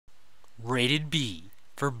Rated B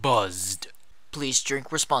for Buzzed. Please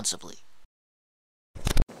drink responsibly.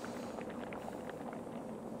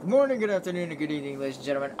 Good morning, good afternoon, and good evening, ladies and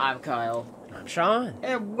gentlemen. I'm Kyle. I'm Sean.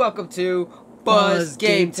 And welcome to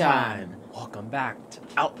Buzzedgametime. Welcome back to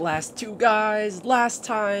Outlast 2, guys. Last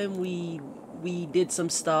time we did some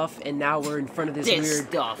stuff, and now we're in front of this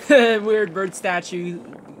weird bird statue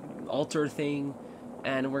altar thing,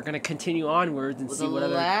 and we're gonna continue onwards and see what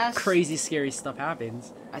other crazy, scary stuff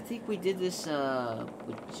happens. I think we did this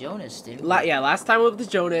with Jonas, didn't we? Yeah, last time with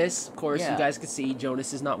Jonas. Of course, you guys can see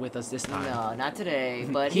Jonas is not with us this time. No, not today.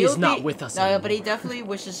 But he is not with us. No, but he definitely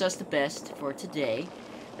wishes us the best for today,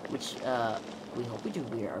 which we hope we do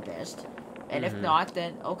our best. And if not,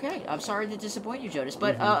 then okay. I'm sorry to disappoint you, Jonas.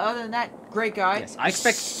 But other than that, great guy. Yes, I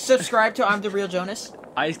expect. Subscribe to I'm the Real Jonas.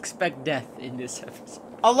 I expect death in this episode.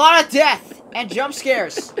 A lot of death and jump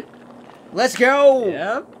scares. Let's go.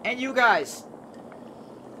 Yep. And you guys.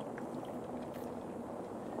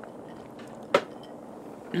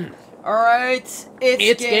 Alright,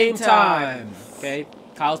 it's game time. Okay,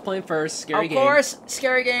 Kyle's playing first. Scary game. Of course,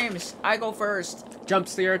 scary games. I go first. Jump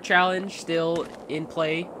scare challenge still in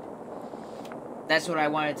play. That's what I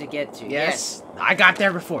wanted to get to. Yes. I got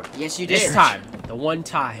there before. Yes, you did. This time. The one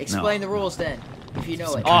time. Explain the rules then, if you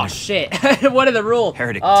know it. Oh, shit. What are the rules?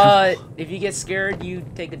 Heretic. If you get scared, you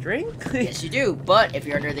take a drink? Yes, you do. But if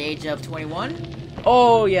you're under the age of 21...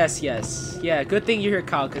 Oh, yes. Yeah, good thing you're here,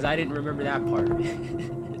 Kyle, because I didn't remember that part.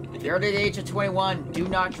 If you're under the age of 21, do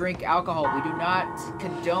not drink alcohol. We do not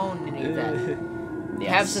condone any of that.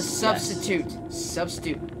 Have a substitute.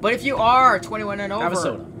 But if you are 21 and over... Have a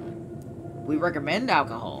soda. We recommend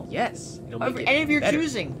alcohol. Yes. Of any of your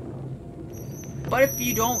choosing. But if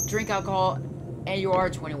you don't drink alcohol and you are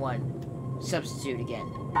 21, substitute again.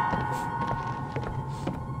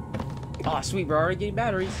 Oh, sweet. We're already getting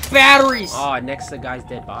batteries. Batteries! Oh, next to the guy's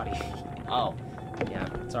dead body. Oh. Yeah,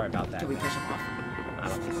 sorry about that. Can we push him off? I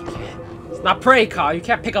don't think you can. It's not prey, Kyle. You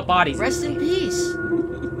can't pick up bodies. Rest in peace.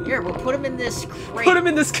 Here, we'll put him in this crate. Put him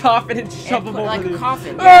in this coffin and shove him over like there. A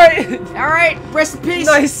coffin. Yeah. Alright, rest in peace.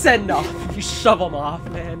 Nice send-off. You shove him off,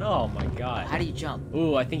 man. Oh my god. How do you jump?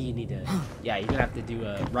 Ooh, I think you need to... Yeah, you're gonna have to do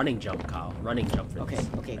a running jump, Kyle. Running jump for this.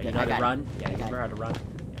 Okay, good. You know how to run? Yeah, you remember how to run?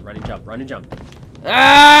 Yeah, run and jump.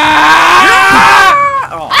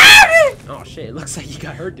 Oh shit, it looks like you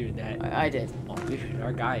got hurt doing that. I did. Oh, dude,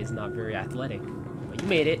 our guy is not very athletic. But you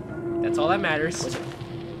made it. That's all that matters.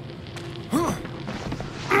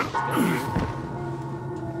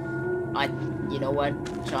 You know what,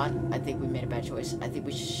 Sean? I think we made a bad choice. I think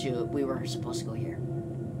we were supposed to go here.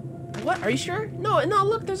 What? Are you sure? No,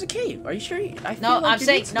 look, there's a cave. Are you sure?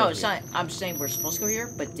 I'm saying we're supposed to go here,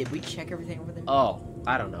 but did we check everything over there? Oh,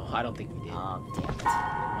 I don't know. I don't think we did. Oh, damn it.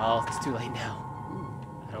 Oh, it's too late now.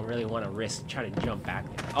 I don't really want to risk trying to jump back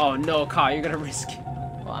there. Oh no, Kyle, you're gonna risk it.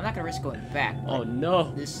 Well, I'm not gonna risk going back. Oh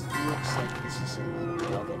no. This looks like this is a...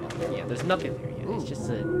 Yeah, there's nothing there yet. It's just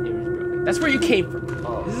it was broken. That's where you came from.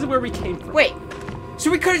 Oh. This is where we came from. Wait, so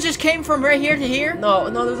we could have just came from right here to here? No,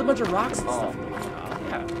 there's a bunch of rocks and stuff.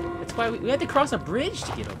 Yeah, that's why we had to cross a bridge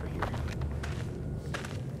to get over here.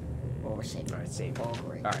 Well, we're safe. Alright, safe. Oh,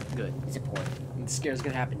 great. Alright, good. It's important. The scare's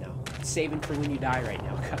gonna happen now. It's saving for when you die right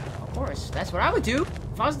now, Kyle. Of course, that's what I would do.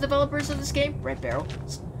 If I was the developers of this game, Red Barrel,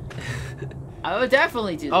 I would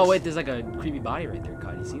definitely do this. Oh wait, there's like a creepy body right there,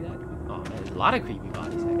 Kyle. You see that? Oh man, there's a lot of creepy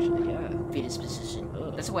bodies actually. Yeah. Fetus position.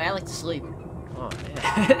 Ugh. That's the way I like to sleep. Oh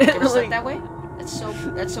man. You ever slept that way? That's so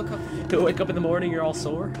comfortable. You wake up in the morning, you're all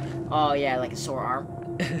sore. Oh yeah, like a sore arm.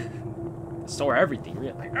 Sore everything,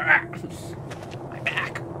 really. Like, my back.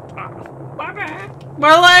 My back.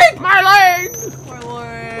 My leg. My leg. My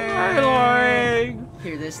leg. My leg.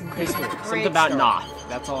 Here, this something about Noth.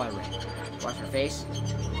 That's all I read. Watch your face.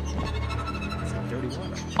 It's like dirty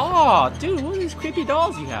water. Oh, dude, what are these creepy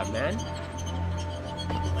dolls you have, man?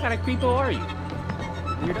 What kind of creepo are you?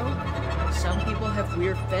 Weirdo? Some people have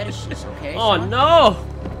weird fetishes, okay? Oh, no!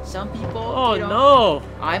 Some people, oh, no!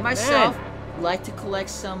 I myself like to collect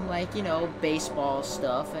some, like, you know, baseball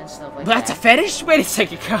stuff and stuff like that. That's a fetish? Wait a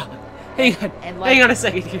second, Kyle. Hang on a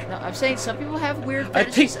second here. No, I'm saying some people have weird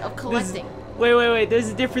fetishes of collecting. Wait. There's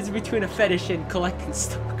a difference between a fetish and collecting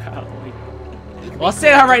stuff, Kyle. Well, I'll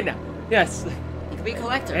say that right now. Yes. He could be a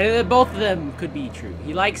collector. And both of them could be true.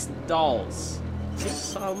 He likes dolls. For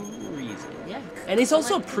some reason. Yeah. And he's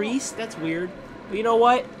also a priest. That's weird. But you know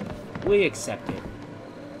what? We accept it.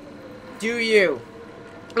 Do you?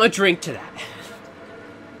 A drink to that.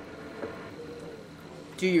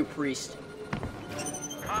 Do you, priest?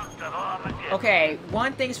 Okay,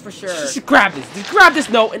 one thing's for sure. Just grab this. Just grab this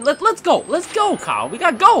note and let's go. Let's go, Kyle. We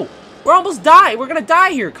gotta go. We're almost dying. We're gonna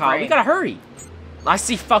die here, Kyle. Right. We gotta hurry. I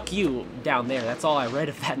see fuck you down there. That's all I read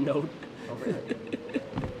of that note. Oh, really?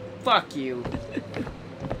 Fuck you.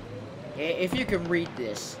 If you can read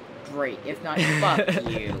this, great. If not, fuck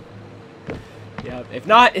you. Yep. If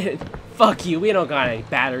not, fuck you. We don't got any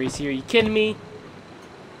batteries here. You kidding me?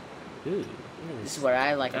 Ooh. This is what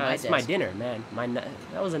I like. That's my dinner, man.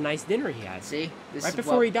 That was a nice dinner he had. See, this right is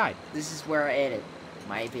before he died. This is where I edit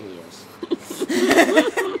my videos.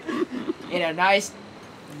 In a nice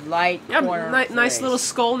light corner. Nice little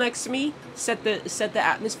skull next to me. Set the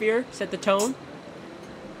atmosphere. Set the tone.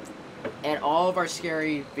 And all of our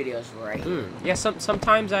scary videos were right here. Yeah.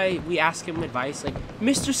 Sometimes we ask him advice, like,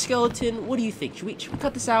 Mr. Skeleton, what do you think? Should we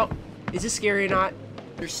cut this out? Is this scary or not?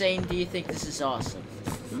 You're saying, do you think this is awesome?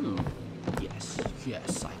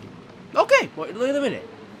 Yes, I do. Okay, well, wait a minute.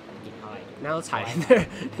 Now let's hide in there.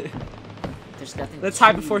 There's nothing. Let's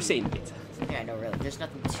hide before Satan gets us. Yeah, I know, really. There's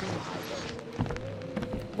nothing to hide though.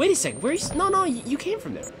 Wait a second. No, you came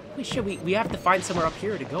from there. Wait, shit. We have to find somewhere up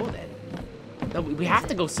here to go then. No, we have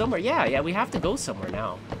to go somewhere. Yeah, we have to go somewhere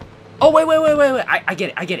now. Oh, wait. I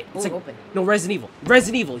get it. It's like, open. No, Resident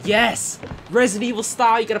Evil. Yes. Resident Evil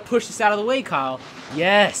style. You gotta push this out of the way, Kyle.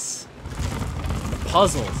 Yes. The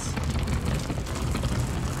puzzles.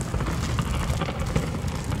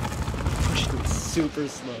 Super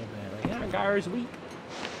slow, man. Like, yeah, Gyro's weak.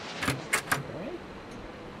 Alright.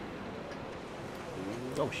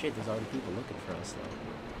 Oh shit, there's already people looking for us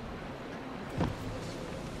though.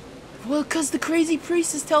 Well, cause the crazy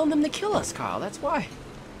priest is telling them to kill us, Kyle. That's why.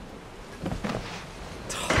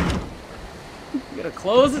 You gotta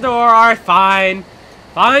close the door. Alright, fine.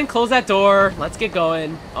 Fine, close that door. Let's get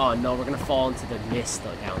going. Oh no, we're gonna fall into the mist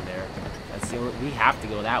down there. That's the only. We have to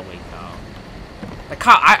go that way, Kyle. Like,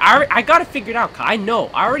 Kyle, I got it figured out, Kyle.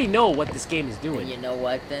 I already know what this game is doing. And you know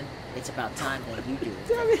what, then? It's about time that you do it.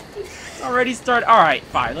 Damn it. It's already started. Alright,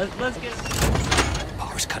 fine. Let's get...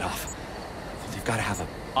 Power's cut off. They've got to have a...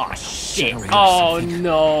 Oh, shit. generator or Oh, something.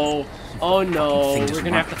 no. Oh, no. Thing We're doesn't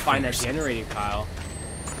gonna have to work. find that generator, Kyle.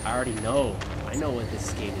 I already know. I know what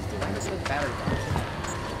this game is doing. This is the battery box.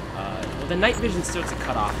 Well, the night vision still gets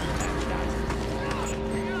cut off.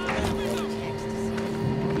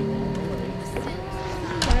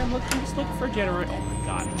 I'm just looking for a generator. Oh my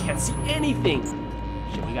god, I can't see anything!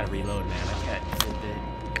 Shit, we gotta reload, man. I can't.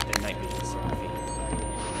 The night vision is so fading.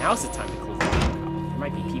 Now's the time to close the game. There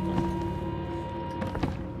might be people.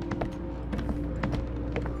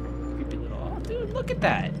 Creepy little. Oh, dude, look at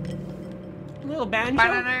that! A little banjo.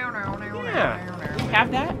 Yeah, we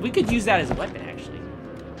have that. We could use that as a weapon, actually.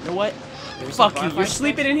 You know what? Fuck you. You're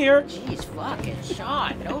sleeping in here? Jeez, fucking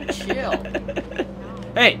Sean. No chill.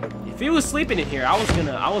 Hey, if he was sleeping in here, I was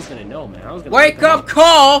gonna know, man. I was gonna Wake up,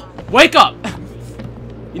 call! Wake up!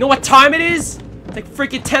 You know what time it is? It's like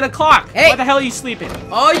freaking 10 o'clock. Hey! Why the hell are you sleeping?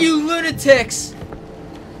 All you lunatics!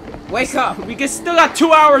 Wake up! We still got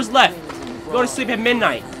 2 hours left. Go to sleep at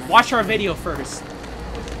midnight. Watch our video first.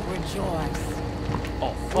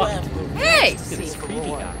 Oh, fuck. Hey! Look at this creepy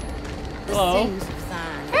guy. Hello?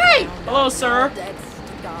 Hey! Hello, sir.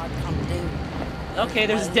 Okay,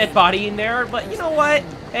 there's a dead body in there, but you know what?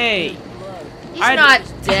 Hey. He's not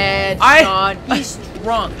dead, Sean. He's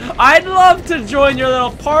drunk. I'd love to join your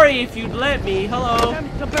little party if you'd let me. Hello.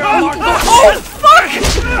 Oh, fuck!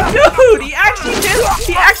 Dude, he actually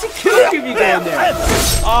killed you if you go in there.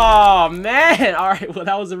 Oh, man. All right, well,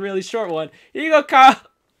 that was a really short one. Here you go, Kyle.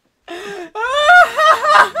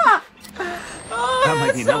 Oh, That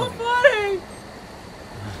might be an so elevator. funny.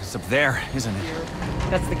 It's up there, isn't it?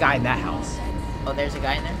 That's the guy in that house. Oh, there's a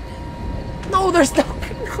guy in there? No, there's no.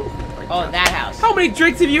 Oh, in that house. How many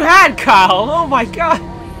drinks have you had, Kyle? Oh my god.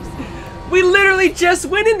 We literally just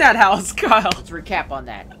went in that house, Kyle. Let's recap on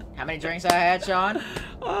that. How many drinks I had, Sean?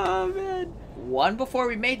 Oh, man. One before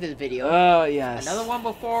we made this video. Oh, yes. Another one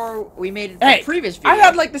before we made the previous video. I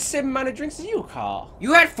had like the same amount of drinks as you, Kyle.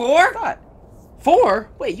 You had 4? God. 4?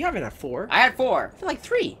 Wait, you haven't had 4. I had 4. I feel like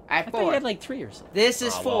 3. I had thought 4. you had like 3 or something. This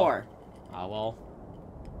is Oh, 4. Oh, well.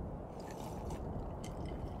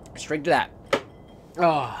 Straight to that.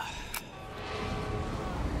 Oh.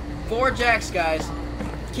 4 Jacks, guys.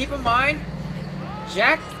 Keep in mind,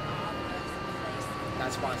 Jack,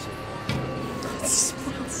 not sponsored.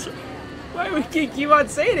 Sponsor. Why do we keep on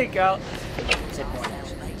saying it, Kyle? Said more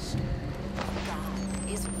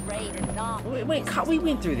now. Wait, Kyle, we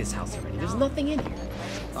went through this house already. There's nothing in here.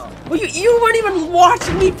 Oh. Well, you weren't even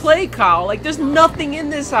watching me play, Kyle. Like, there's nothing in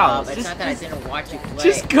this house. It's not that I didn't watch you play.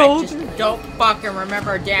 just go I just don't fucking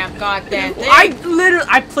remember a damn goddamn thing.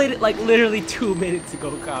 I played it like literally 2 minutes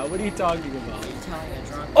ago, Kyle. What are you talking about? You're telling a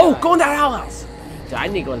drunk Oh, guy. go in that outhouse. Dude, I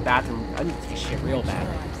need to go to the bathroom. I need to take a shit real bad.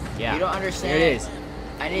 Yeah. You don't understand. Here it is.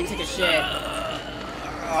 I need to take a shit.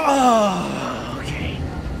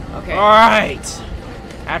 Okay. Alright.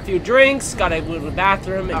 Had a few drinks, gotta go to the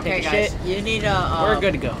bathroom and take a guys, shit. you need a. We're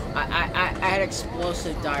good to go. I had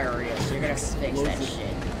explosive diarrhea, so you're gonna fix that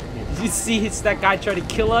shit. You see, it's that guy trying to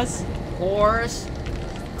kill us? Whores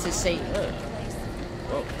to Satan.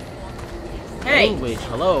 Oh. Hey, Language,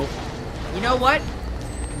 hello. you know what?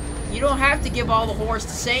 You don't have to give all the whores to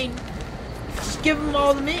Satan. Just give them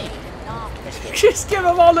all to me. Just give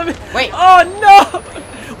him all of it. Wait. Oh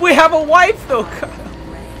no! We have a wife though.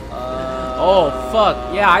 Oh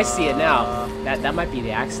fuck! Yeah, I see it now. That might be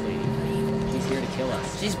the axe lady. She's here to kill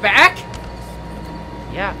us. She's back?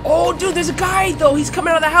 Yeah. Oh, dude, there's a guy though. He's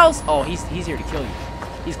coming out of the house. Oh, he's here to kill you.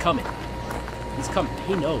 He's coming. He's coming.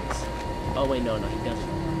 He knows. Oh wait, no, he doesn't.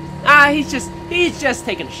 Ah, he's just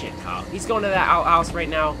taking a shit, Kyle. He's going to that outhouse right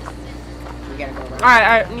now. We gotta go around. All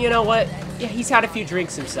right. You know what? Yeah, he's had a few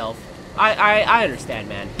drinks himself. I understand,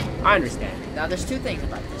 man. I understand. Now, there's two things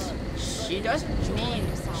about this. She doesn't mean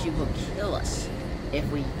she will kill us if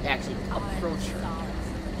we actually approach her.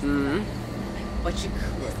 Mm-hmm. But she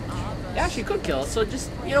could. Yeah, she could kill us. So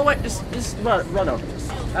just, you know what? Just run over.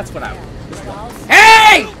 That's what I would. Just run.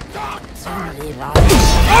 Hey!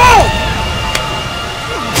 Oh!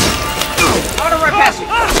 I'm gonna run past you.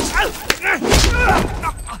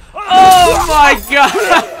 Oh my god!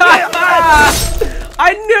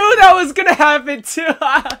 I knew that was gonna happen too.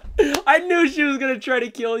 I knew she was gonna try to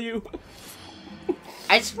kill you.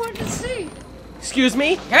 I just wanted to see. Excuse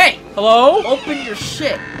me? Hey! Hello? Open your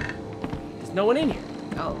shit. There's no one in here.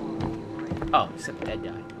 Oh. Oh, except the dead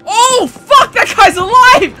guy. Oh, fuck! That guy's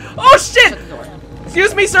alive! Oh, shit! Shut the door.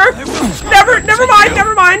 Excuse me, sir. Never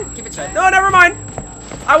mind. Keep it shut. No, never mind.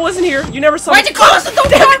 I wasn't here. You never saw me. Why'd you close the door?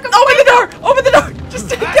 Damn it! Open the door! Just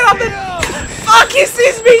get out the... Fuck, he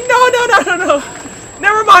sees me! No.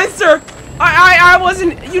 Never mind, sir. I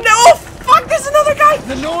wasn't... You know... Oh, fuck, there's another guy!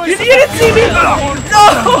 The noise. You didn't see me! No!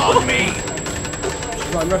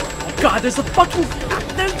 Run. Oh, God, there's a fucking...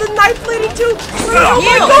 There's the knife lady, too!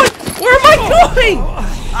 Where am I going?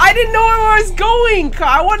 I didn't know where I was going!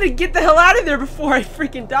 I wanted to get the hell out of there before I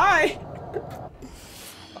freaking die.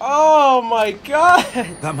 Oh, my God.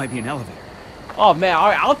 That might be an elevator. Oh, man,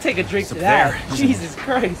 I'll take a drink to that. There, Jesus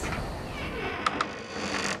Christ.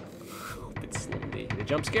 It's slowly. The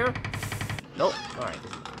jump scare? Nope. Alright.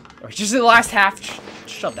 Alright, just in the last half.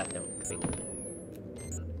 Shove that thing.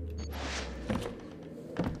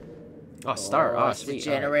 Oh, star. Oh, It's the sweet.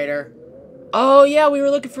 generator. Oh, yeah, we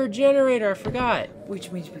were looking for a generator. I forgot.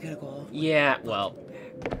 Which means we gotta go. Yeah, well,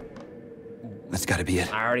 That's gotta be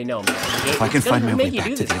it. I already know, man. If I can find my way make you back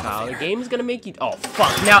do to this, the Kyle. The elevator. game's gonna make you. Oh,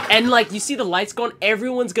 fuck. Now, and like, you see the lights going,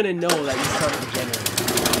 everyone's gonna know that you started the generator.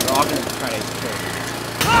 They're all gonna try to kill you.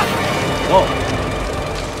 Whoa.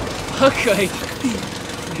 Okay.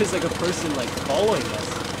 There's like a person like following us.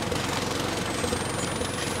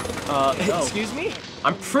 Excuse me?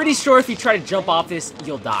 I'm pretty sure if you try to jump off this,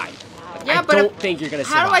 you'll die. Yeah, I but don't think you're gonna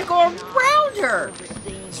survive. how do I go around her?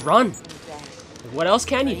 Just run. What else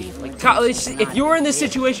can you do? Like, Kyle, if you were in this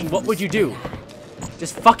situation, what would you do?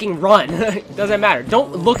 Just fucking run. Doesn't matter.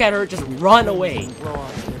 Don't look at her. Just run away.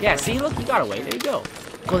 Yeah, see? Look, you got away. There you go.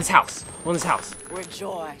 Go in this house. Go in this house.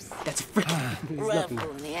 Rejoice, That's freaking... There's nothing.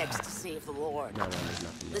 revel in the ecstasy of the Lord. No, there's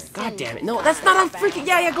nothing. God damn it. No, that's not a freaking...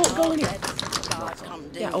 Yeah, go in here. God come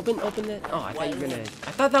down. Yeah, open the... Oh, I thought you were gonna...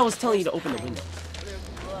 I thought that was telling you to open the window.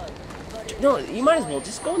 No, you might as well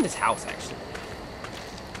just go in this house, actually.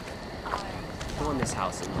 Go in this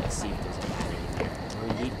house and like see if there's a battery in there.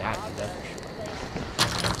 We need battery, that's for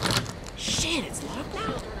sure. Shit, it's locked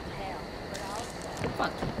now.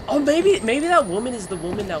 Fuck. Oh, maybe that woman is the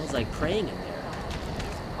woman that was like praying in there.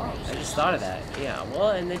 Oh, I just thought of that. Yeah, well,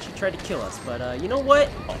 and then she tried to kill us. But you know what?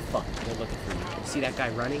 Oh fuck, they're looking for you. You see that guy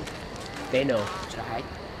running? They know. Should I hide?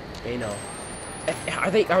 They know. Are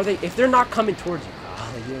they? If they're not coming towards you,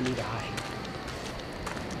 you don't need to hide.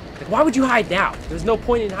 Like, why would you hide now? There's no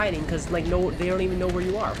point in hiding because, like, no, they don't even know where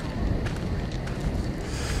you are.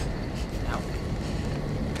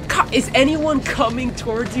 Is anyone coming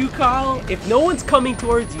towards you, Kyle? If no one's coming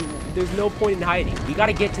towards you, there's no point in hiding. You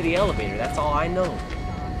gotta get to the elevator. That's all I know.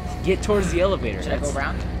 Get towards the elevator. Should I go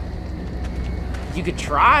around? You could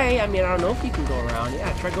try. I mean, I don't know if you can go around.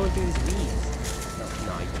 Yeah, try going through these weeds.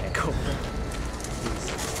 No, you can't go around.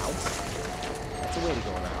 This house. That's a way to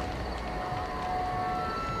go around.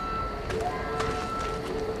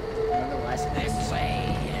 This way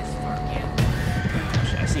is for you.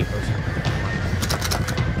 I see a person.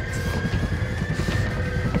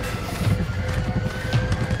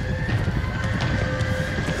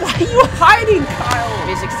 Why are you hiding, Kyle?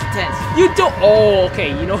 Physics intense. You don't. Oh, okay.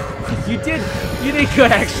 You know, you did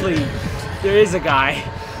good actually. There is a guy.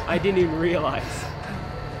 I didn't even realize.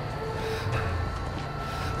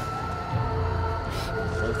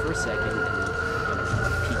 for a second, and then I'm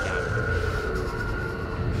gonna peek out.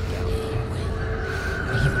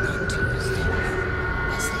 Even on Tuesday.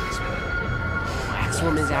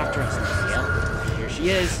 Axewoman's after us. Yep, here she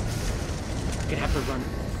is. Gonna have to run.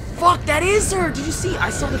 Fuck, that is her! Did you see? I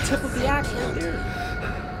saw the tip of the axe right there.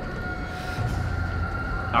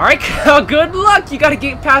 Alright, good luck! You gotta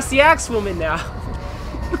get past the Axewoman now.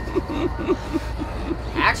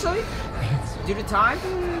 Actually, due to time,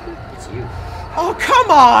 it's you. Oh, come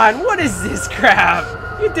on! What is this crap?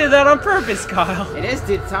 You did that on purpose, Kyle. It is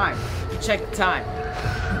due to time. You check the time.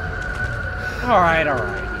 Alright.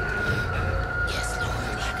 Yes, Lord,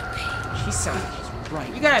 I could pay. She sounds like she's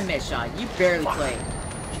right. You gotta admit, Sean, you barely Fuck. played.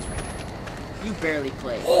 She's right. You barely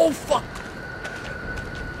played. Oh, fuck!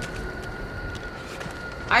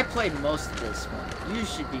 I played most of this one. You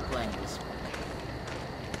should be playing this one.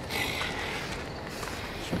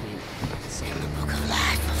 In the book of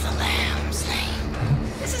life of the Lamb slain.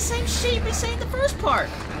 It's the same shit you've been saying the first part.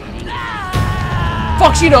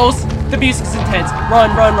 Fuck, she knows! The music's intense. Run.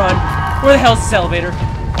 Where the hell is this elevator?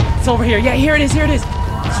 It's over here. Yeah, here it is. Just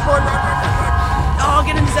run. Oh,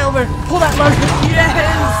 get in this elevator. Pull that lever.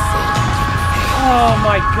 Yes! Oh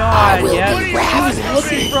my god, yes. He was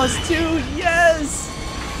looking for us too. Yes!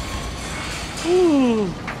 Ooh,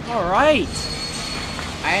 alright.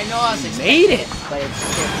 I know I was expecting Made it! but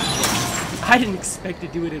it's I didn't expect to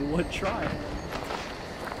do it in one try.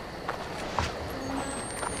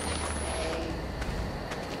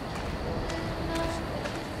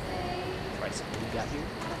 Right, so what we got here?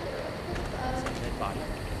 Dead body.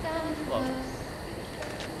 Whoa.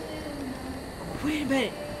 Wait a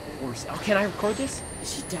minute. Oh, can I record this?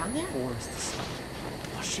 Is she down there? Or is this...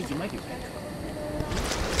 Oh shit, you might be right.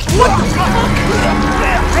 What the fuck?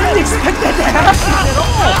 I didn't expect that to happen at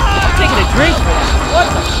all! I'm taking a drink for that. What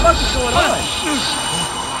the fuck is going on?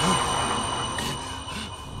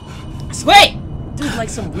 Wait! Dude, like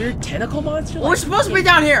some weird tentacle monster? We're Like, supposed to be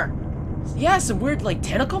down here! yeah, some weird like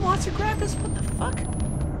tentacle monster grabbed us? What the fuck?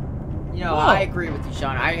 You know, Whoa. I agree with you,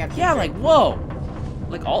 Sean. I have to Yeah, agree. like whoa.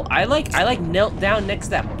 Like I knelt down next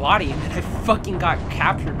to that body and then I fucking got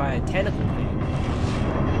captured by a tentacle thing.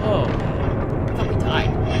 Whoa. I thought we died.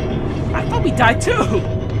 I thought we died too!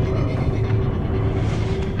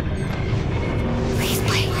 Please,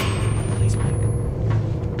 Blake. Please, Blake.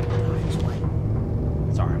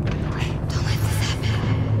 Sorry, I'm gonna die. Don't let this happen.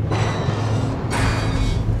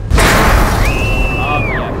 Oh,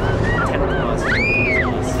 yeah. Tentacle monster.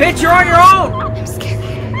 Bitch, you're on your own! I'm scared.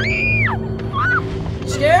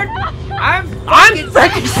 Scared? I'm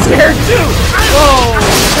freaking scared too! Whoa!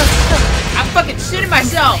 I'm fucking shitting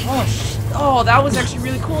myself! Oh, that was actually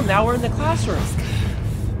really cool. Now we're in the classroom.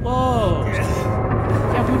 Whoa.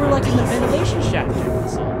 Yeah, we were like in the ventilation shaft during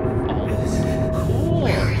this all this. Cool.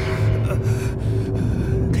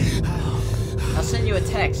 I'll send you a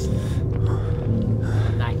text.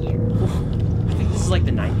 I'm not here. I think this is like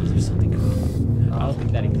the 90s or something. I don't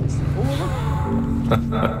think that exists.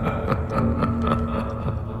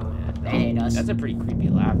 That ain't us. That's a pretty creepy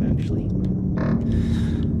laugh, actually.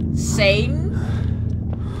 Satan?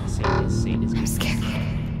 Satan is I'm scared.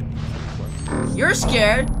 You're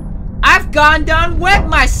scared? I've gone down wet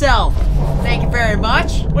myself! Thank you very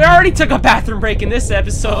much. We already took a bathroom break in this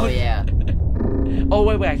episode. Oh, yeah. Oh,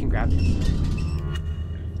 wait, I can grab this.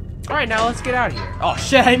 Alright, now let's get out of here. Oh,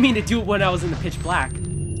 shit, I didn't mean to do it when I was in the pitch black.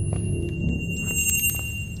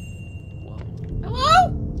 Whoa.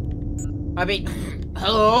 Hello? I mean,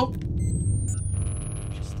 hello?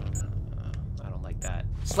 Just, I don't like that.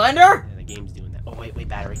 Slender? Yeah, the game's doing that. Oh, wait,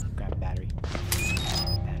 battery. Grab a battery.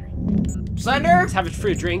 Battery. Slender? Let's have it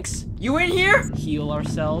for drinks. You in here? Heal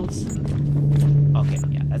ourselves. Okay,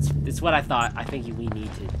 yeah, that's what I thought. I think we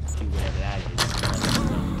need to do whatever that is.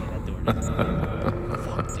 Okay, that door doesn't open.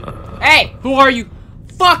 Fuck, dude. Hey! Who are you?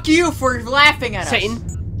 Fuck you for laughing at us. Satan?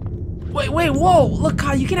 Wait, whoa! Look,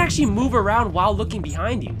 Kyle, you can actually move around while looking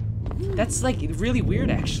behind you. That's like really weird,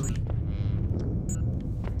 actually.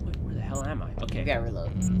 Wait, where the hell am I? Okay. You gotta reload.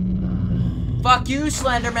 Fuck you,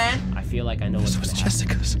 Slenderman. I feel like I know what's This was gonna happen.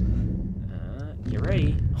 Jessica's. Get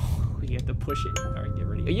ready. Oh, you have to push it. Alright, get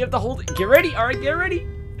ready. You have to hold it. Get ready. Alright, get ready.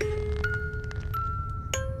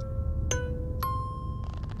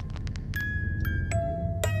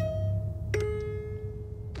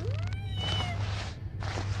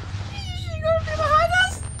 Is she gonna be behind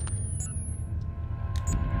us?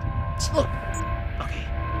 Look. Okay.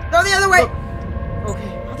 Go the other way. Look.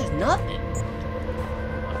 Okay. Oh, there's nothing.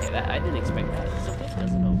 Okay, that I didn't expect that. So this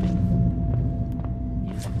doesn't open.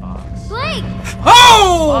 Use the box. Blake!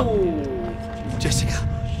 Oh! Jessica.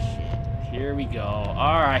 Shit. Here we go.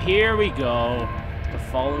 Alright, here we go. We're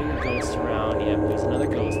following a ghost around. Yep, there's another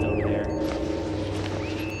ghost over there.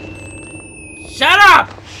 Shut up!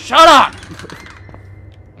 Shut up!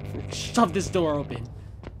 Shove this door open.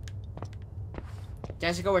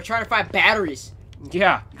 Jessica, we're trying to find batteries.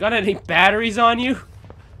 Yeah, you got any batteries on you?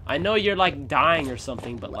 I know you're like dying or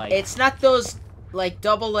something, but like... It's not those, like,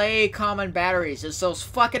 AA common batteries. It's those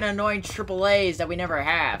fucking annoying AAAs that we never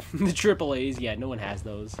have. The AAAs, yeah, no one has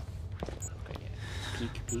those. Okay, yeah.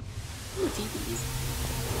 Peek, peek. Ooh, TV.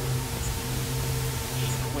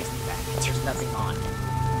 There's nothing on.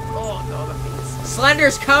 Oh, no, the thing's...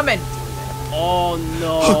 Slender's coming! Oh,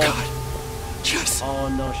 no. Oh, God. Yes. Oh,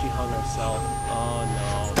 no, she hung herself. Oh,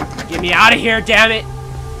 no. Get me out of here, damn it!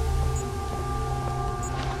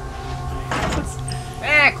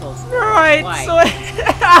 Close. Alright, Why? so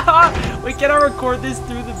we cannot record this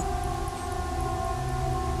through the...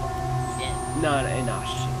 Yeah. No, shit. No,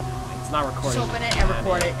 it's not recording. Just open it and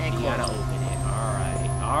record it and you close gotta it. open it.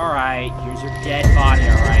 Alright. Here's your dead body,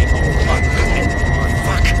 alright? Oh, fuck.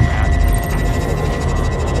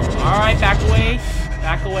 Alright, back away.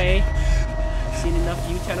 Back away. I've seen enough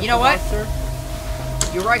of you, tentacle You know what? monster.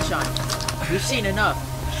 You're right, Sean. We've seen enough.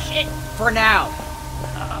 Shit. For now.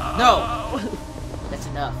 No. That's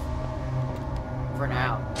enough. For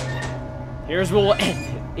now. Here's where we'll end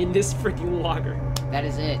it. In this freaking water. That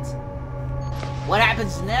is it. What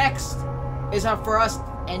happens next is up for us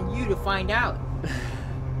and you to find out.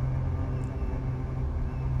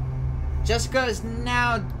 Jessica is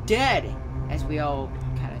now dead, as we all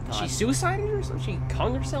kind of thought. She suicided or something? She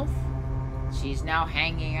hung herself? She's now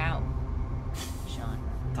hanging out. Sean.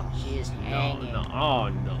 She is hanging No. Oh,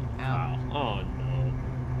 no. out. Oh, no.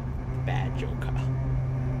 Bad joke.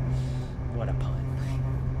 What a pun.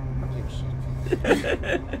 Your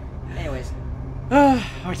shit. Anyways.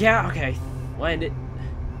 Oh, yeah, okay. We'll end it.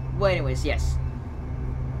 Well, anyways, yes.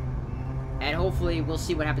 And hopefully we'll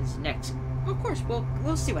see what happens next. Of course,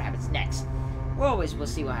 we'll see what happens next. We'll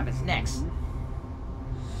see what happens next.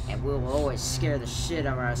 And we'll always scare the shit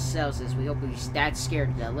out of ourselves as we hope we're that scared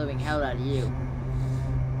of the living hell out of you.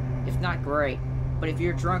 If not, great. But if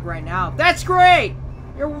you're drunk right now, that's great!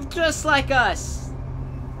 You're just like us.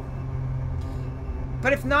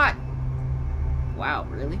 But if not... Wow,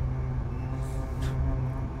 really?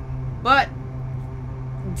 But...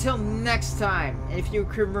 until next time, and if you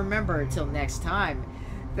can remember until next time,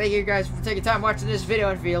 thank you guys for taking time watching this video.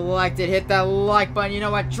 And if you liked it, hit that like button. You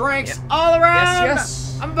know what? Drinks all around!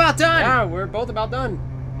 Yes. I'm about done! Yeah, we're both about done.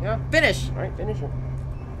 Yeah. Finish! Alright, finish it.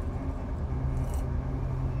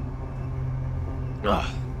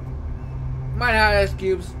 Ugh. Might have ice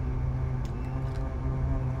cubes.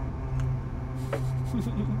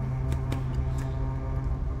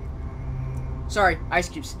 Sorry, ice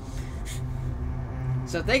cubes.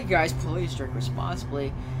 So thank you guys. Please drink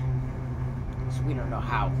responsibly. So we don't know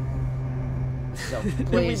how. So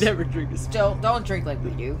please we never drink this. don't drink like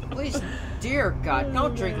we do. Please, dear God,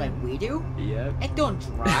 don't drink like we do. Yeah. And don't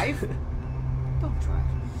drive. Don't drive.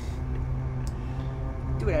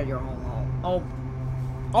 Do it at your own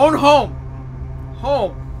home. Own home.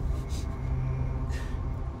 Home.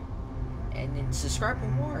 And then subscribe for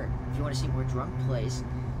more if you want to see more drunk plays,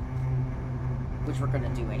 which we're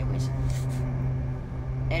gonna do anyways.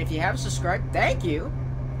 And if you haven't subscribed, thank you.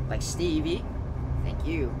 Like Stevie, thank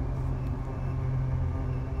you.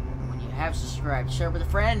 And when you have subscribed, share with a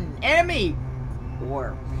friend, enemy,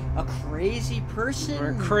 or a crazy person.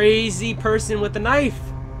 Or a crazy person with a knife.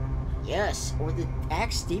 Yes, or the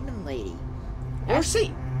axe demon lady. Or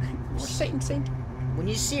Satan. Or Satan. When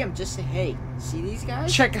you see him, just say, hey, see these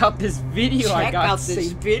guys? Check out this video I Check got. out this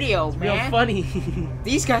Satan. video, It's man. real funny.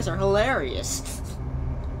 These guys are hilarious.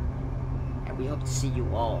 And we hope to see you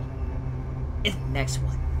all in the next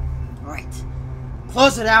one. Alright.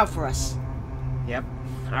 Close it out for us. Yep.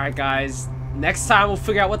 Alright, guys. Next time we'll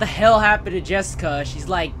figure out what the hell happened to Jessica. She's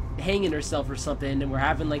like hanging herself or something, and we're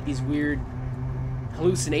having like these weird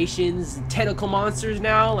hallucinations and tentacle monsters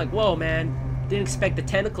now. Like, whoa, man. Didn't expect the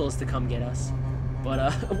tentacles to come get us.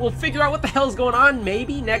 But we'll figure out what the hell's going on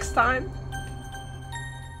maybe next time.